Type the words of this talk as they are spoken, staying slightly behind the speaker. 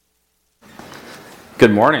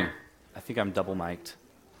Good morning. I think I'm double mic'd.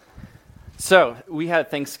 So we had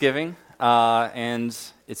Thanksgiving, and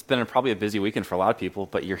it's been probably a busy weekend for a lot of people,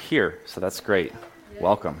 but you're here, so that's great. Yeah.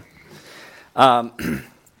 Welcome. I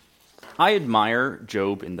admire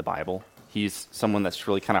Job in the Bible. He's someone that's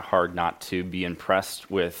really kind of hard not to be impressed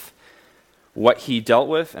with what he dealt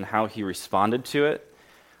with and how he responded to it.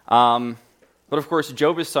 But of course,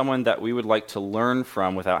 Job is someone that we would like to learn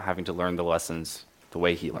from without having to learn the lessons the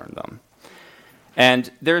way he learned them.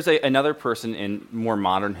 And there's another person in more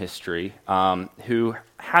modern history who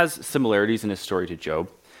has similarities in his story to Job.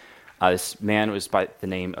 This man was by the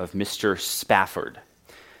name of Mr. Spafford.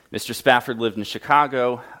 Mr. Spafford lived in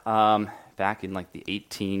Chicago back in like the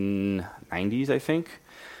 1890s, I think,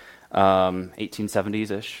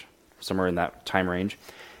 1870s-ish, somewhere in that time range.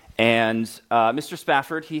 And Mr.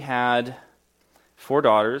 Spafford, he had 4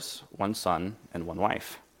 daughters, 1 son, and 1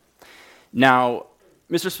 wife. Now,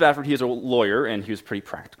 Mr. Spafford, he is a lawyer, and he was pretty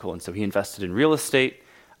practical, and so he invested in real estate.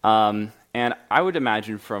 And I would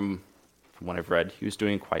imagine from what I've read, he was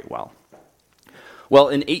doing quite well. Well,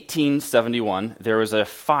 in 1871, there was a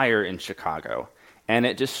fire in Chicago, and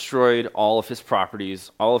it destroyed all of his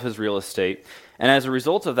properties, all of his real estate. And as a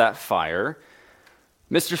result of that fire,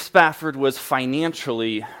 Mr. Spafford was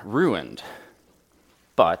financially ruined.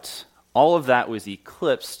 But all of that was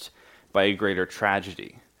eclipsed by a greater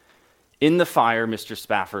tragedy. In the fire, Mr.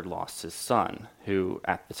 Spafford lost his son, who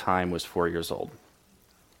at the time was 4 years old.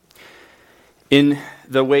 In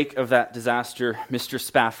the wake of that disaster, Mr.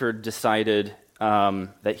 Spafford decided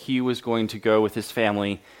that he was going to go with his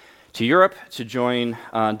family to Europe to join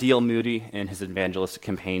D.L. Moody in his evangelistic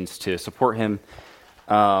campaigns to support him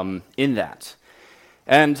in that.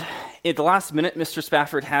 And at the last minute, Mr.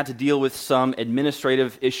 Spafford had to deal with some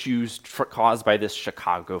administrative issues caused by this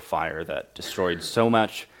Chicago fire that destroyed so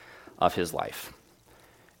much of his life.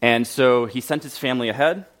 And so he sent his family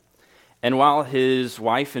ahead, and while his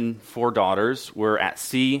wife and 4 daughters were at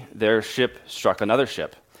sea, their ship struck another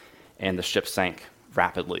ship, and the ship sank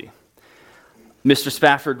rapidly. Mr.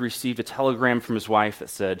 Spafford received a telegram from his wife that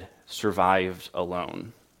said, "survived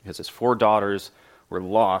alone," because his 4 daughters were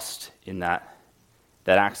lost in that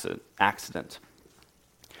accident.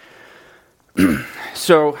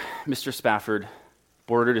 So Mr. Spafford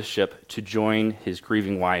boarded a ship to join his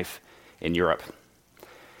grieving wife in Europe.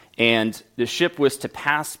 And the ship was to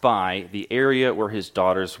pass by the area where his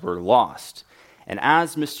daughters were lost. And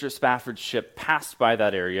as Mr. Spafford's ship passed by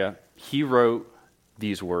that area, he wrote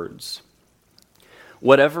these words: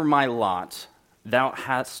 "Whatever my lot, thou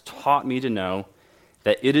hast taught me to know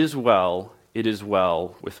that it is well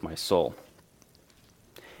with my soul."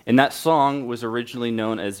 And that song was originally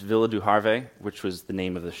known as Villa du Harve, which was the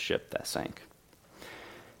name of the ship that sank.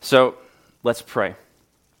 So, let's pray.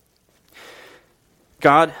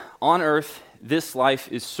 God, on earth, this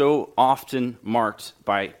life is so often marked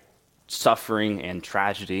by suffering and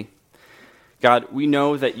tragedy. God, we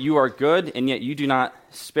know that you are good, and yet you do not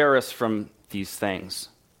spare us from these things.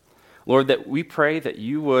 Lord, that we pray that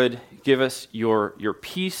you would give us your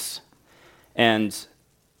peace, and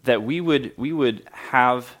that we would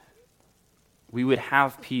have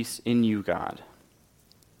peace in you, God.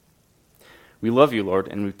 We love you, Lord,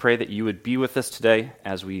 and we pray that you would be with us today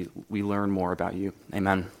as we learn more about you.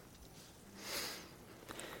 Amen.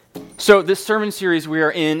 So this sermon series we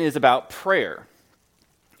are in is about prayer.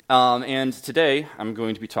 And today I'm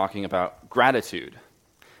going to be talking about gratitude.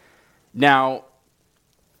 Now,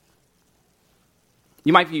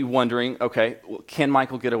 you might be wondering, okay, well, can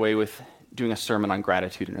Michael get away with doing a sermon on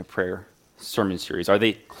gratitude in a prayer sermon series? Are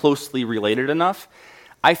they closely related enough?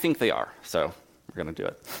 I think they are, so we're going to do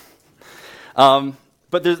it.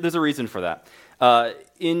 But there's a reason for that.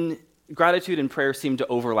 In gratitude and prayer seem to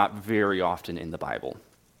overlap very often in the Bible.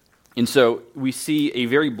 And so we see a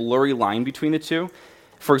very blurry line between the two.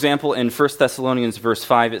 For example, in 1 Thessalonians verse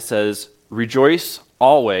 5, it says, "Rejoice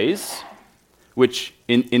always," which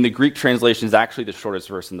in the Greek translation is actually the shortest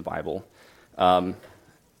verse in the Bible.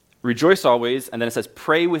 Rejoice always, and then it says,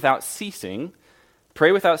 pray without ceasing,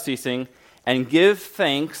 and give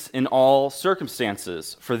thanks in all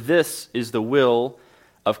circumstances, for this is the will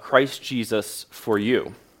of Christ Jesus for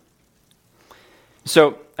you.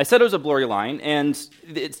 So I said it was a blurry line, and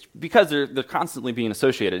it's because they're constantly being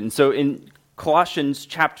associated. And so in Colossians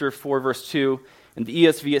chapter 4, verse 2, in the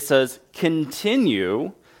ESV it says,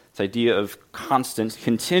 continue, this idea of constant,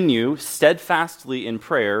 continue steadfastly in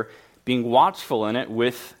prayer, being watchful in it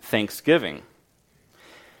with thanksgiving.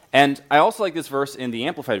 And I also like this verse in the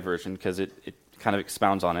Amplified Version because it kind of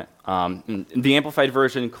expounds on it. In the Amplified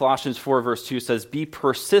Version, Colossians 4, verse 2 says, be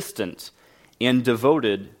persistent and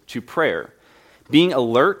devoted to prayer, being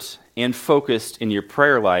alert and focused in your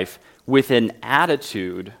prayer life with an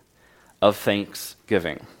attitude of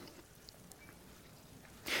thanksgiving.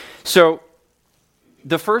 So,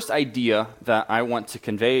 the first idea that I want to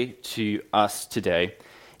convey to us today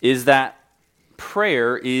is that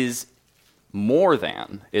prayer is more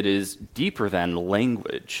than, it is deeper than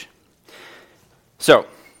language. So,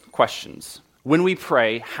 questions. When we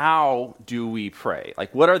pray, how do we pray?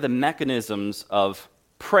 Like, what are the mechanisms of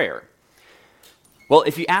prayer? Well,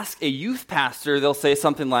 if you ask a youth pastor, they'll say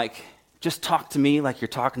something like, just talk to me like you're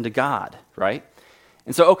talking to God, right?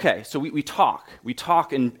 And so, okay, so we talk. We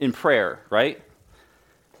talk in prayer, right?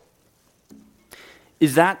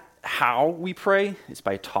 Is that how we pray? It's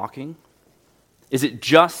by talking? Is it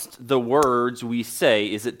just the words we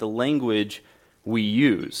say? Is it the language we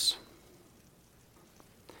use?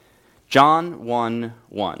 John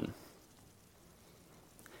 1:1.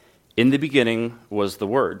 In the beginning was the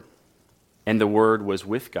Word, and the Word was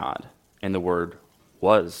with God, and the Word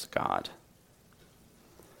was God.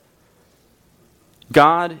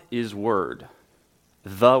 God is Word,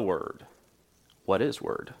 the Word. What is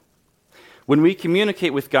Word? When we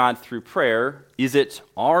communicate with God through prayer, is it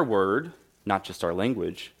our word, not just our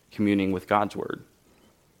language, communing with God's word?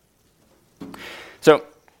 So,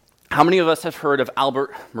 how many of us have heard of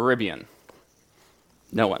Albert Mehrabian?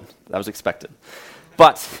 No one. That was expected.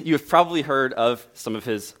 But you've probably heard of some of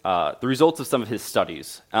his, the results of some of his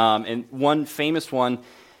studies. And one famous one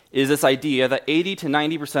is this idea that 80 to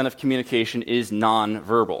 90% of communication is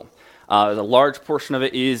nonverbal. A large portion of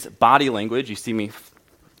it is body language. You see me,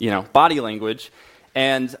 body language.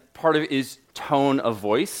 And part of it is tone of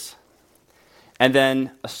voice. And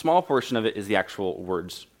then a small portion of it is the actual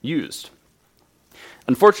words used.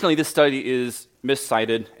 Unfortunately, this study is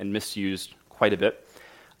miscited and misused quite a bit.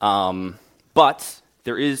 But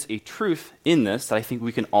there is a truth in this that I think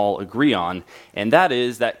we can all agree on, and that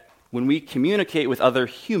is that when we communicate with other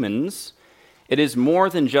humans, it is more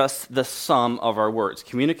than just the sum of our words.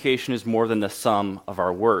 Communication is more than the sum of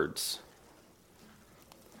our words.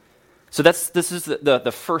 So this is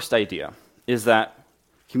the first idea, is that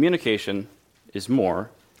communication is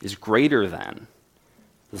greater than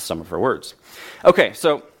the sum of our words. Okay,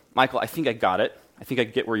 so Michael, I think I got it. I think I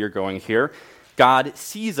get where you're going here. God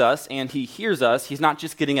sees us and he hears us. He's not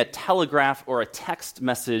just getting a telegraph or a text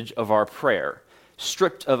message of our prayer,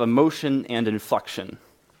 stripped of emotion and inflection.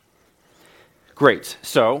 Great.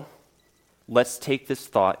 So let's take this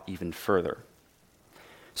thought even further.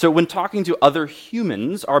 So when talking to other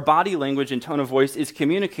humans, our body language and tone of voice is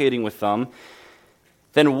communicating with them.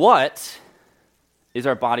 Then what is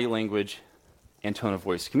our body language and tone of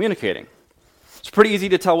voice communicating? It's pretty easy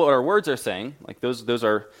to tell what our words are saying. Like those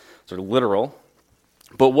are sort of literal.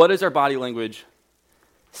 But what is our body language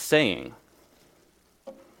saying?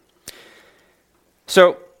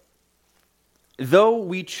 So, though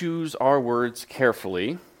we choose our words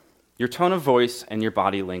carefully, your tone of voice and your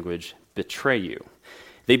body language betray you.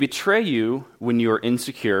 They betray you when you are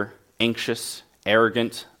insecure, anxious,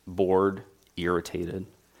 arrogant, bored, irritated.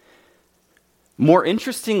 More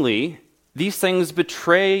interestingly, these things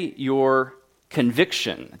betray your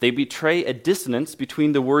conviction. They betray a dissonance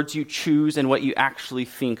between the words you choose and what you actually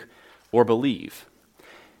think or believe.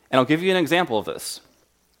 And I'll give you an example of this.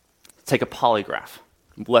 Take a polygraph,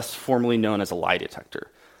 less formally known as a lie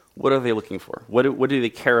detector. What are they looking for? What do they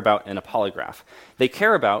care about in a polygraph? They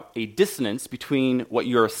care about a dissonance between what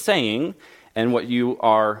you're saying and what you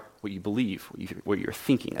believe, what you're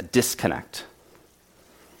thinking, a disconnect.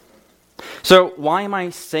 So why am I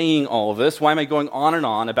saying all of this? Why am I going on and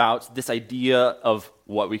on about this idea of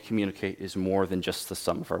what we communicate is more than just the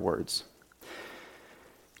sum of our words?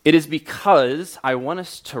 It is because I want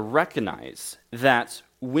us to recognize that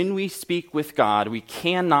when we speak with God, we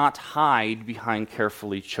cannot hide behind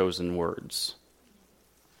carefully chosen words.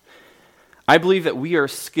 I believe that we are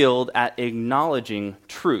skilled at acknowledging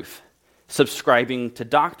truth, subscribing to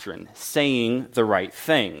doctrine, saying the right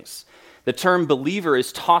things. The term believer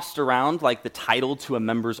is tossed around like the title to a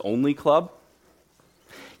members-only club.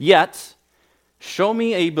 Yet, show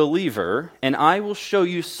me a believer, and I will show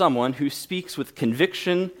you someone who speaks with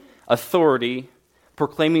conviction, authority,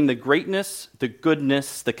 proclaiming the greatness, the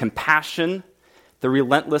goodness, the compassion, the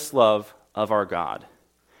relentless love of our God.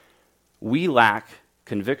 We lack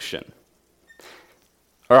conviction.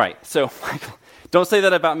 All right, so Michael, don't say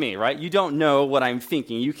that about me, right? You don't know what I'm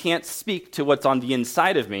thinking. You can't speak to what's on the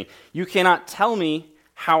inside of me. You cannot tell me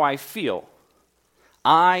how I feel.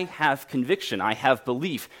 I have conviction. I have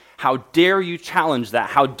belief. How dare you challenge that?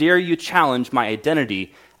 How dare you challenge my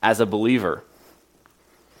identity as a believer?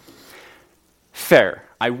 Fair.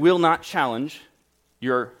 I will not challenge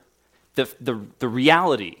the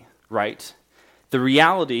reality, right? The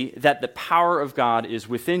reality that the power of God is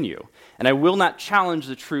within you. And I will not challenge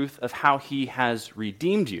the truth of how he has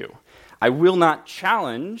redeemed you. I will not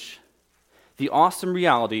challenge the awesome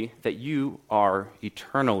reality that you are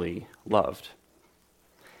eternally loved.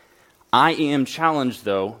 I am challenged,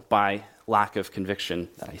 though, by lack of conviction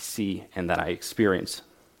that I see and that I experience.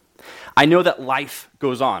 I know that life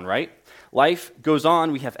goes on, right? Life goes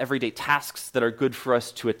on. We have everyday tasks that are good for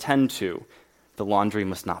us to attend to. The laundry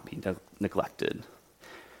must not be neglected.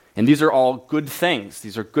 And these are all good things.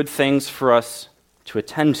 These are good things for us to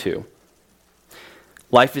attend to.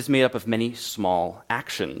 Life is made up of many small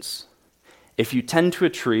actions. If you tend to a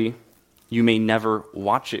tree, you may never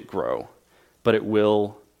watch it grow, but it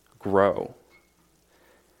will grow.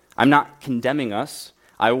 I'm not condemning us.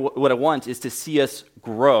 What I want is to see us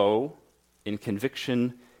grow in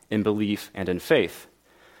conviction, in belief, and in faith.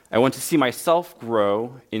 I want to see myself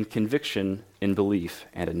grow in conviction, in belief,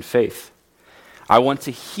 and in faith. I want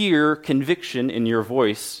to hear conviction in your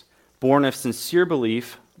voice, born of sincere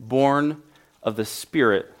belief, born of the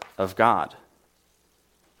Spirit of God.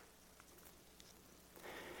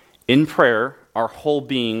 In prayer, our whole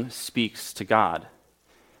being speaks to God.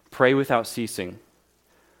 Pray without ceasing.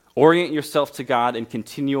 Orient yourself to God in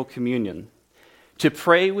continual communion. To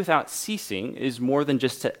pray without ceasing is more than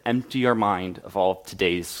just to empty our mind of all of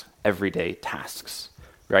today's everyday tasks,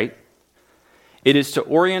 right? It is to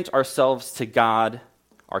orient ourselves to God,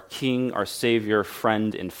 our King, our Savior,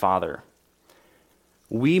 friend, and Father.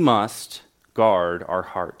 We must guard our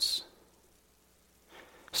hearts.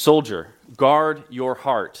 Soldier, guard your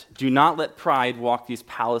heart. Do not let pride walk these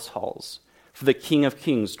palace halls, for the King of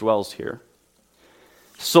Kings dwells here.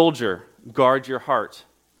 Soldier, guard your heart.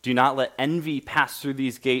 Do not let envy pass through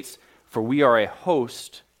these gates, for we are a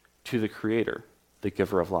host to the Creator, the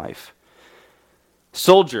giver of life.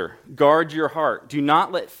 Soldier, guard your heart. Do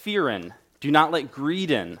not let fear in. Do not let greed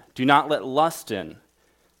in. Do not let lust in.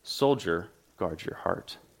 Soldier, guard your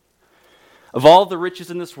heart. Of all the riches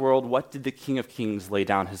in this world, what did the King of Kings lay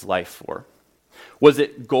down his life for? Was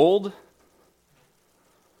it gold?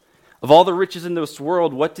 Of all the riches in this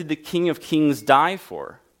world, what did the King of Kings die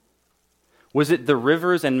for? Was it the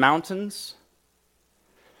rivers and mountains?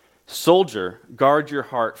 Soldier, guard your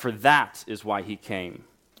heart, for that is why he came.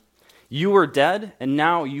 You were dead, and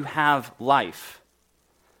now you have life.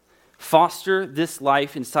 Foster this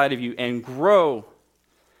life inside of you and grow.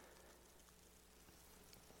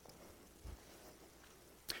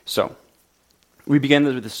 So, we began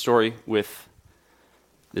with this story, with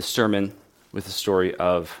this sermon, with the story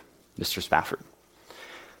of Mr. Spafford.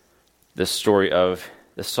 The story of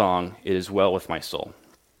the song, "It Is Well With My Soul."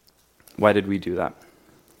 Why did we do that?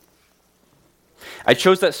 I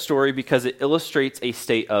chose that story because it illustrates a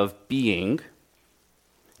state of being,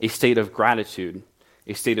 a state of gratitude,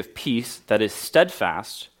 a state of peace that is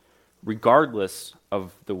steadfast regardless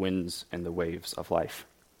of the winds and the waves of life.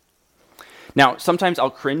 Now, sometimes I'll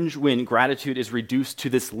cringe when gratitude is reduced to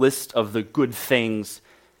this list of the good things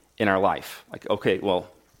in our life. Like, okay, well,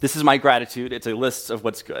 this is my gratitude. It's a list of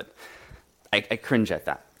what's good. I cringe at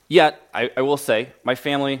that. Yet, I will say, my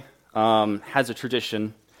family has a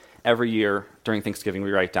tradition. Every year during Thanksgiving,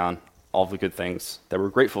 we write down all the good things that we're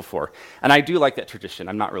grateful for. And I do like that tradition.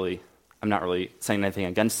 I'm not really saying anything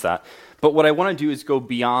against that. But what I want to do is go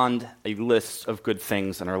beyond a list of good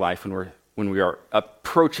things in our life when we are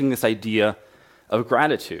approaching this idea of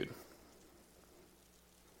gratitude.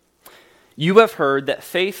 You have heard that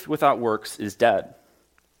faith without works is dead.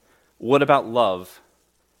 What about love?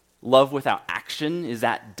 Love without action, is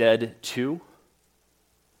that dead too?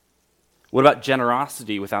 What about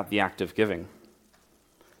generosity without the act of giving?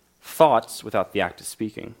 Thoughts without the act of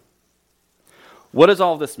speaking? What does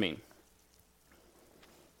all this mean?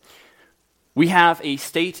 We have a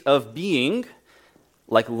state of being,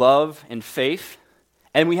 like love and faith,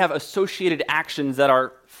 and we have associated actions that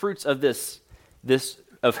are fruits of this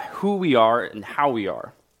of who we are and how we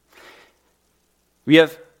are.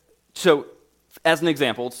 So as an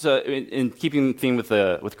example, so in keeping the theme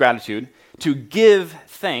with gratitude, to give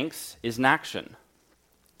thanks is an action.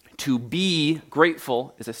 To be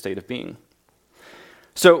grateful is a state of being.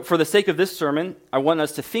 So for the sake of this sermon, I want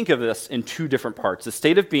us to think of this in two different parts. The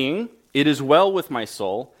state of being, it is well with my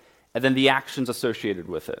soul, and then the actions associated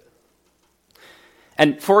with it.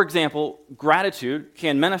 And for example, gratitude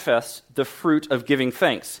can manifest the fruit of giving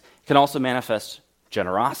thanks. It can also manifest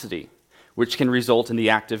generosity, which can result in the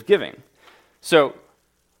act of giving. So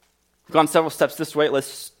we've gone several steps this way.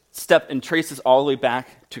 Let's step and trace this all the way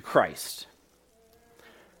back to Christ.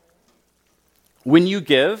 When you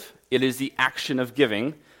give, it is the action of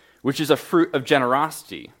giving, which is a fruit of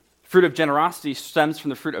generosity. Fruit of generosity stems from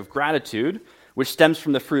the fruit of gratitude, which stems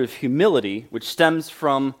from the fruit of humility, which stems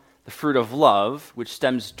from the fruit of love, which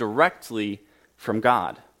stems directly from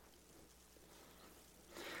God.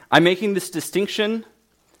 I'm making this distinction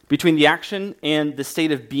between the action and the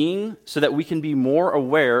state of being so that we can be more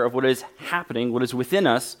aware of what is happening, what is within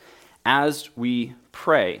us as we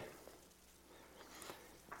pray.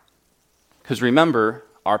 Because remember,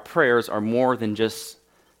 our prayers are more than just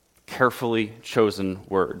carefully chosen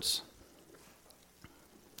words.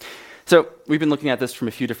 So we've been looking at this from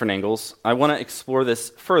a few different angles. I want to explore this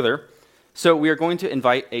further. So we are going to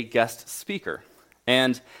invite a guest speaker.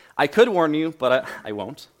 And I could warn you, but I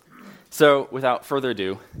won't. So without further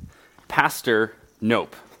ado, Pastor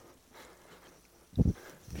Nope.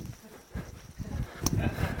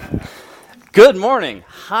 Good morning,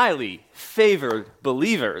 highly favored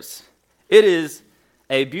believers. It is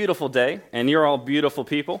a beautiful day, and you're all beautiful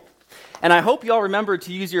people. And I hope you all remember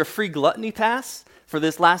to use your free gluttony pass for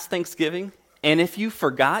this last Thanksgiving. And if you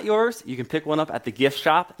forgot yours, you can pick one up at the gift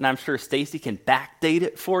shop, and I'm sure Stacy can backdate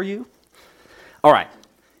it for you. All right,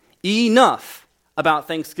 enough about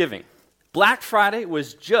Thanksgiving. Black Friday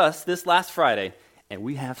was just this last Friday, and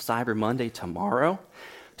we have Cyber Monday tomorrow.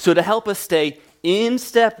 So to help us stay in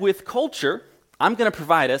step with culture, I'm going to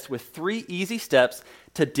provide us with 3 easy steps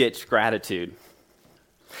to ditch gratitude.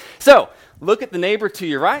 So, look at the neighbor to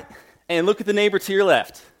your right, and look at the neighbor to your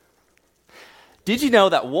left. Did you know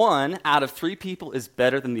that 1 out of 3 people is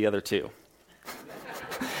better than the other 2?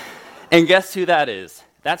 And guess who that is?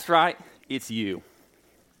 That's right, it's you.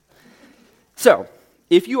 So,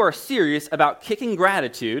 if you are serious about kicking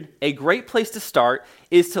gratitude, a great place to start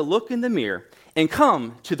is to look in the mirror and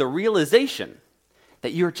come to the realization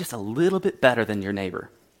that you're just a little bit better than your neighbor.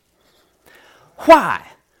 Why?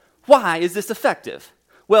 Why is this effective?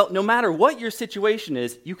 Well, no matter what your situation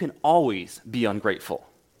is, you can always be ungrateful.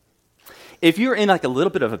 If you're in like a little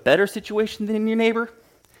bit of a better situation than your neighbor,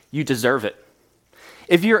 you deserve it.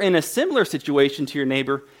 If you're in a similar situation to your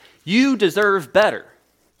neighbor, you deserve better.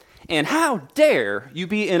 And how dare you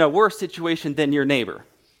be in a worse situation than your neighbor?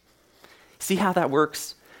 See how that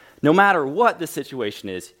works? No matter what the situation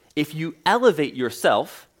is, if you elevate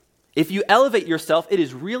yourself, it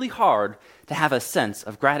is really hard to have a sense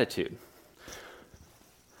of gratitude.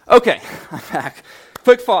 Okay, I'm back.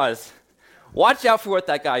 Quick pause. Watch out for what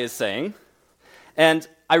that guy is saying. And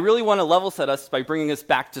I really want to level set us by bringing us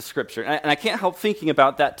back to Scripture. And I can't help thinking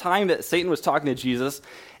about that time that Satan was talking to Jesus,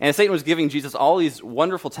 and Satan was giving Jesus all these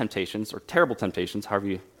wonderful temptations, or terrible temptations, however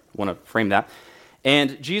you want to frame that.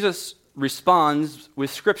 And Jesus responds with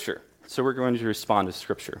Scripture. So we're going to respond to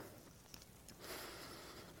Scripture.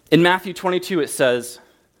 In Matthew 22, it says,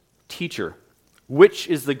 "Teacher, which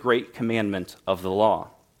is the great commandment of the law?"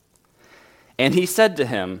 And he said to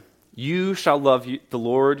him, "You shall love the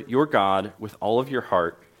Lord your God with all of your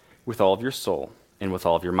heart, with all of your soul, and with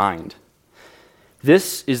all of your mind.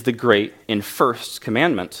 This is the great and first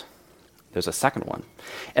commandment." There's a second one.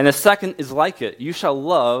 "And the second is like it. You shall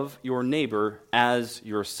love your neighbor as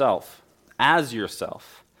yourself." As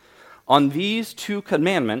yourself. On these 2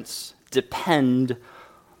 commandments depend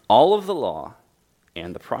all of the law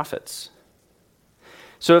and the prophets.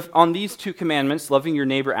 So if on these 2 commandments, loving your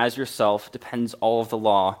neighbor as yourself, depends all of the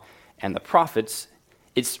law and the prophets,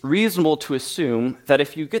 it's reasonable to assume that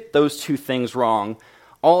if you get those 2 things wrong,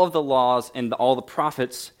 all of the laws and all the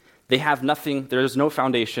prophets, they have nothing, there is no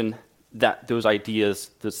foundation that those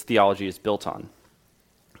ideas, this theology is built on.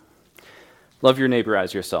 Love your neighbor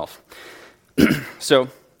as yourself. So,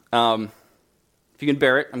 if you can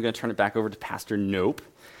bear it, I'm going to turn it back over to Pastor Nope.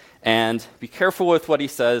 And be careful with what he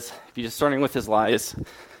says, if you're just starting with his lies.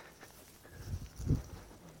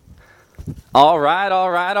 All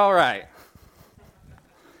right.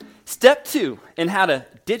 Step 2 in how to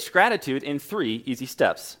ditch gratitude in 3 easy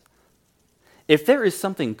steps. If there is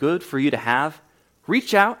something good for you to have,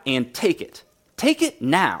 reach out and take it. Take it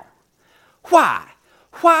now. Why?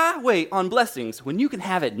 Why wait on blessings when you can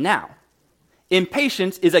have it now?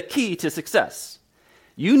 Impatience is a key to success.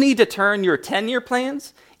 You need to turn your 10-year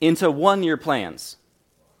plans into 1-year plans.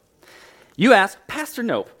 You ask, "Pastor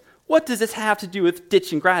Nope, what does this have to do with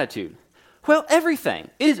ditching gratitude?" Well, everything.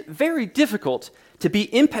 It is very difficult to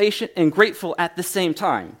be impatient and grateful at the same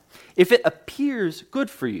time. If it appears good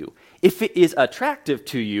for you, if it is attractive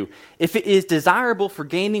to you, if it is desirable for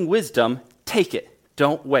gaining wisdom, take it.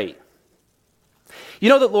 Don't wait. You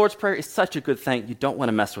know that Lord's Prayer is such a good thing, you don't want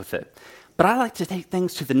to mess with it. But I like to take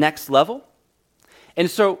things to the next level. And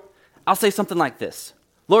so I'll say something like this: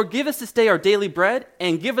 "Lord, give us this day our daily bread,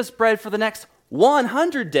 and give us bread for the next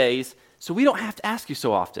 100 days so we don't have to ask you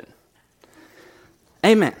so often."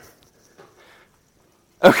 Amen.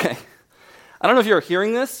 Okay. I don't know if you're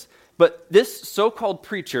hearing this, but this so-called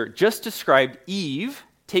preacher just described Eve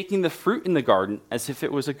taking the fruit in the garden as if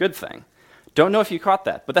it was a good thing. Don't know if you caught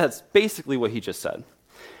that, but that's basically what he just said.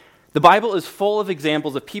 The Bible is full of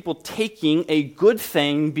examples of people taking a good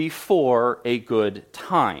thing before a good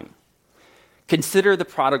time. Consider the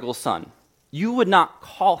prodigal son. You would not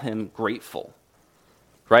call him grateful,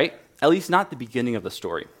 right? At least not the beginning of the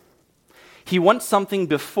story. He wants something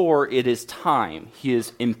before it is time. He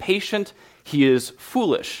is impatient. He is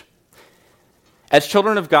foolish. As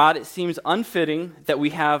children of God, it seems unfitting that we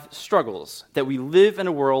have struggles, that we live in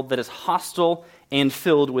a world that is hostile and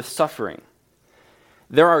filled with suffering.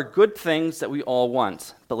 There are good things that we all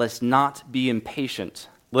want, but let's not be impatient.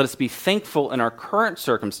 Let us be thankful in our current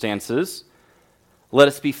circumstances. Let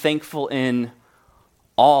us be thankful in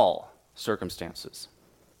all circumstances.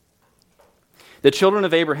 The children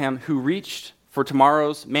of Abraham who reached for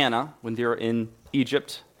tomorrow's manna when they were in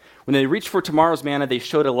Egypt, when they reached for tomorrow's manna, they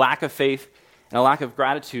showed a lack of faith and a lack of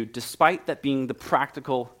gratitude, despite that being the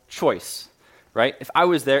practical choice, right? If I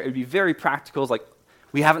was there, it would be very practical. It's like,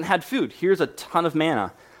 we haven't had food. Here's a ton of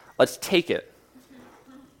manna. Let's take it.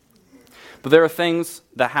 But there are things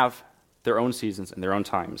that have their own seasons and their own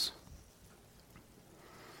times.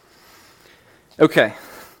 Okay.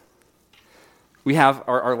 We have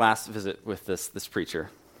our last visit with this preacher.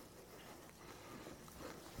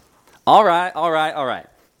 All right.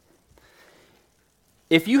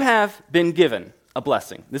 If you have been given a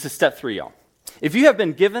blessing, this is step 3, y'all. If you have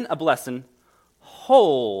been given a blessing,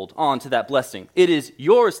 hold on to that blessing. It is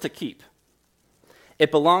yours to keep.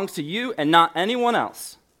 It belongs to you and not anyone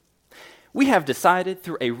else. We have decided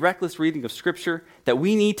through a reckless reading of Scripture that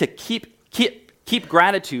we need to keep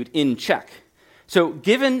gratitude in check. So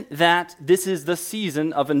given that this is the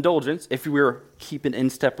season of indulgence, if we were keeping in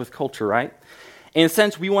step with culture, right? And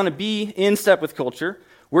since we want to be in step with culture,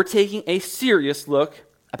 we're taking a serious look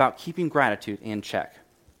about keeping gratitude in check.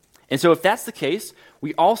 And so if that's the case,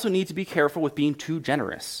 we also need to be careful with being too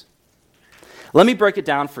generous. Let me break it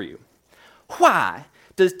down for you. Why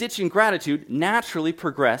does ditching gratitude naturally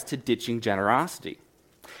progress to ditching generosity?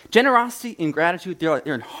 Generosity and gratitude, they're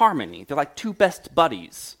in harmony. They're like two best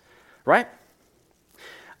buddies, right?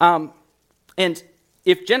 And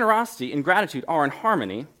if generosity and gratitude are in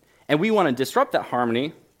harmony, and we want to disrupt that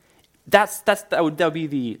harmony, that would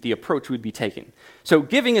be the approach we'd be taking. So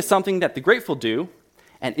giving is something that the grateful do,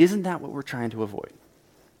 and isn't that what we're trying to avoid?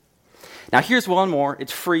 Now here's one more.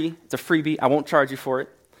 It's free. It's a freebie. I won't charge you for it.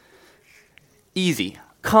 Easy.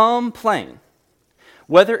 Complain.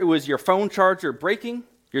 Whether it was your phone charger breaking,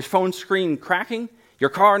 your phone screen cracking, your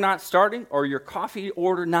car not starting, or your coffee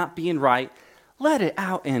order not being right, let it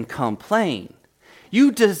out and complain.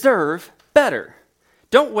 You deserve better.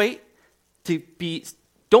 Don't wait to be...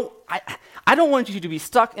 I don't want you to be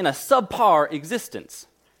stuck in a subpar existence.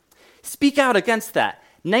 Speak out against that.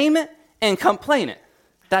 Name it and complain it.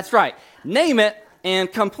 That's right. Name it and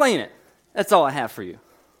complain it. That's all I have for you.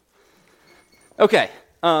 Okay.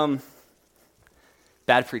 Bad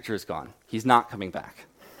preacher is gone. He's not coming back.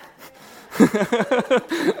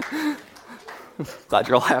 Glad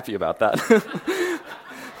you're all happy about that.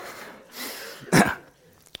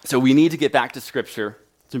 So we need to get back to Scripture.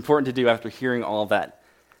 It's important to do after hearing all of that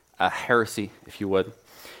heresy, if you would.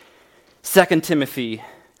 2 Timothy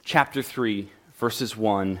chapter 3, verses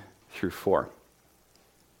 1 through 4.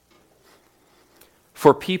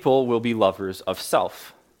 For people will be lovers of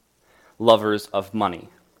self, lovers of money,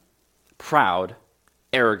 proud,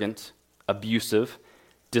 arrogant, abusive,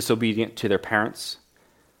 disobedient to their parents,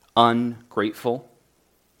 ungrateful,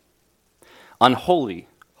 unholy,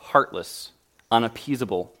 heartless,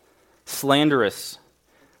 unappeasable, slanderous,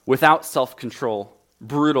 without self-control,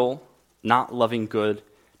 brutal, not loving good,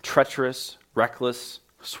 treacherous, reckless,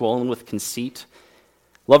 swollen with conceit,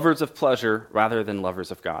 lovers of pleasure rather than lovers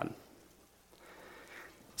of God.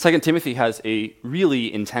 2 Timothy has a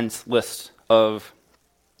really intense list of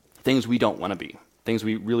things we don't want to be, things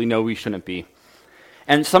we really know we shouldn't be.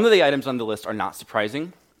 And some of the items on the list are not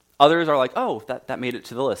surprising. Others are like, oh, that made it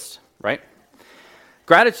to the list, right?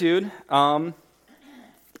 Gratitude,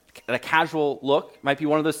 a casual look might be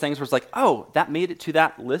one of those things where it's like, oh, that made it to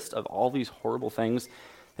that list of all these horrible things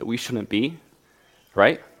that we shouldn't be,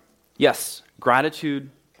 right? Yes, gratitude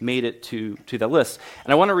made it to the list.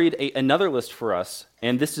 And I want to read another list for us,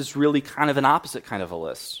 and this is really kind of an opposite kind of a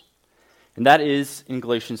list. And that is in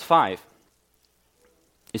Galatians 5.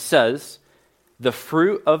 It says, the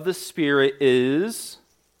fruit of the Spirit is,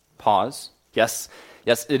 pause, yes,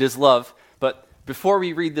 it is love. But before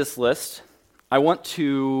we read this list, I want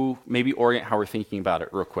to maybe orient how we're thinking about it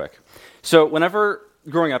real quick. So whenever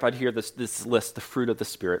growing up, I'd hear this list, the fruit of the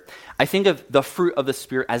Spirit. I think of the fruit of the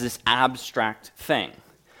Spirit as this abstract thing,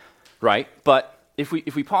 right? But if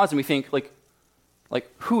we pause and we think, like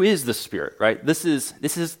who is the Spirit, right? This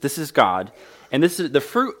is God, and this is the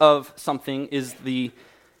fruit of something. It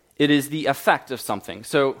is the effect of something.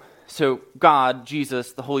 So God,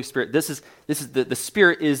 Jesus, the Holy Spirit. This is the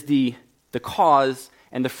Spirit is the cause,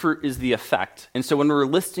 and the fruit is the effect. And so when we're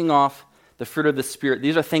listing off the fruit of the Spirit,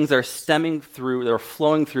 these are things that are stemming through, that are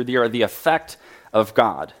flowing through. They are the effect of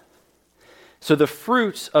God. So the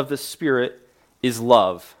fruit of the Spirit is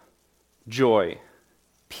love, joy,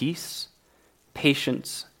 peace,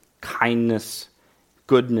 patience, kindness,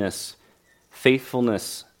 goodness,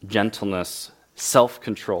 faithfulness, gentleness,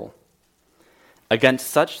 self-control. Against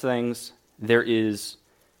such things there is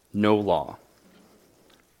no law.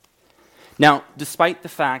 Now, despite the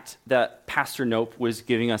fact that Pastor Nope was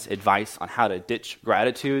giving us advice on how to ditch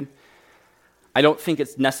gratitude, I don't think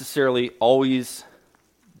it's necessarily always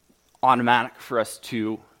automatic for us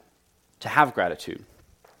to have gratitude.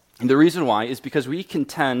 And the reason why is because we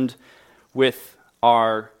contend with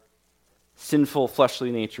our sinful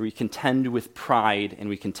fleshly nature. We contend with pride, and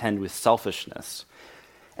we contend with selfishness.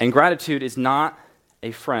 And gratitude is not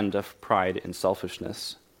a friend of pride and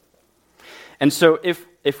selfishness. And so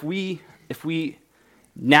if we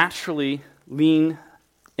naturally lean,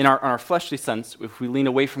 in our fleshly sense, if we lean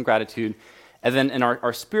away from gratitude, and then in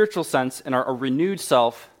our spiritual sense, in our renewed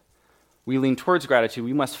self, we lean towards gratitude,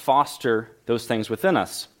 we must foster those things within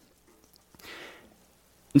us.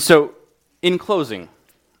 And so, in closing,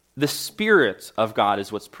 the Spirit of God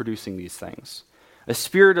is what's producing these things. The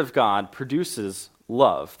Spirit of God produces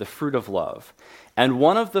love, the fruit of love. And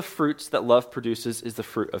one of the fruits that love produces is the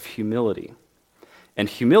fruit of humility. And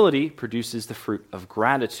humility produces the fruit of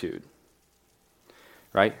gratitude.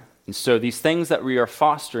 Right? And so these things that we are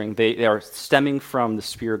fostering, they are stemming from the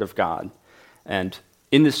Spirit of God. And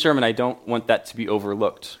in this sermon, I don't want that to be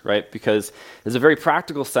overlooked, right? Because there's a very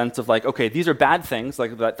practical sense of like, okay, these are bad things,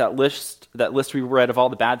 like that list we read of all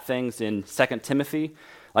the bad things in 2 Timothy.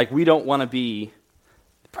 Like, we don't want to be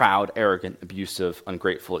proud, arrogant, abusive,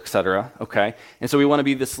 ungrateful, etc., okay? And so we want to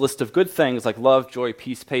be this list of good things like love, joy,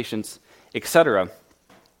 peace, patience, etc.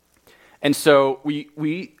 And so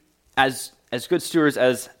we as good stewards,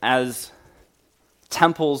 as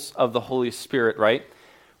temples of the Holy Spirit, right?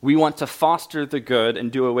 We want to foster the good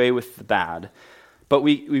and do away with the bad. But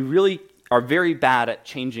we really are very bad at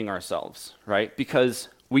changing ourselves, right? Because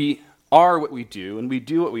we are what we do, and we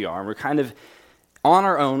do what we are, and we're kind of on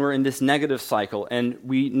our own. We're in this negative cycle, and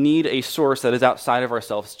we need a source that is outside of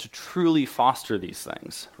ourselves to truly foster these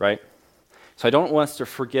things, right? So I don't want us to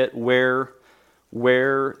forget where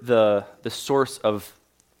the source of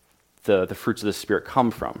the fruits of the Spirit come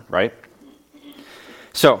from, right?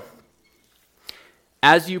 So,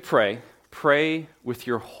 as you pray with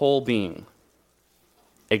your whole being.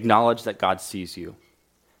 Acknowledge that God sees you.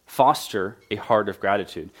 Foster a heart of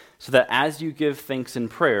gratitude, so that as you give thanks in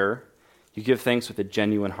prayer, you give thanks with a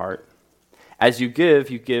genuine heart. As you give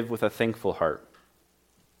with a thankful heart.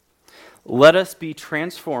 Let us be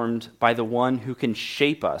transformed by the one who can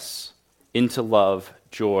shape us into love,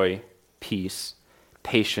 joy, peace,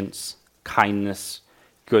 patience, kindness,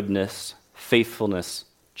 goodness, faithfulness,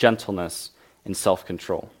 gentleness, and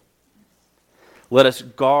self-control. Let us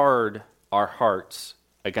guard our hearts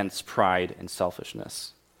against pride and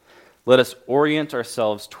selfishness. Let us orient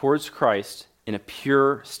ourselves towards Christ in a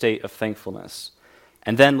pure state of thankfulness,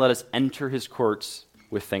 and then let us enter his courts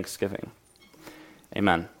with thanksgiving.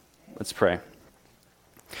 Amen. Let's pray.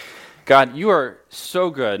 God, you are so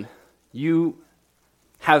good. You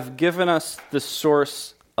have given us the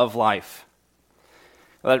source of life.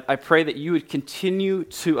 I pray that you would continue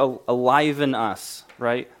to enliven us,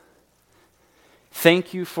 right?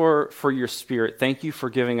 Thank you for your Spirit. Thank you for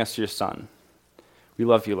giving us your Son. We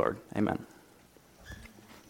love you, Lord. Amen.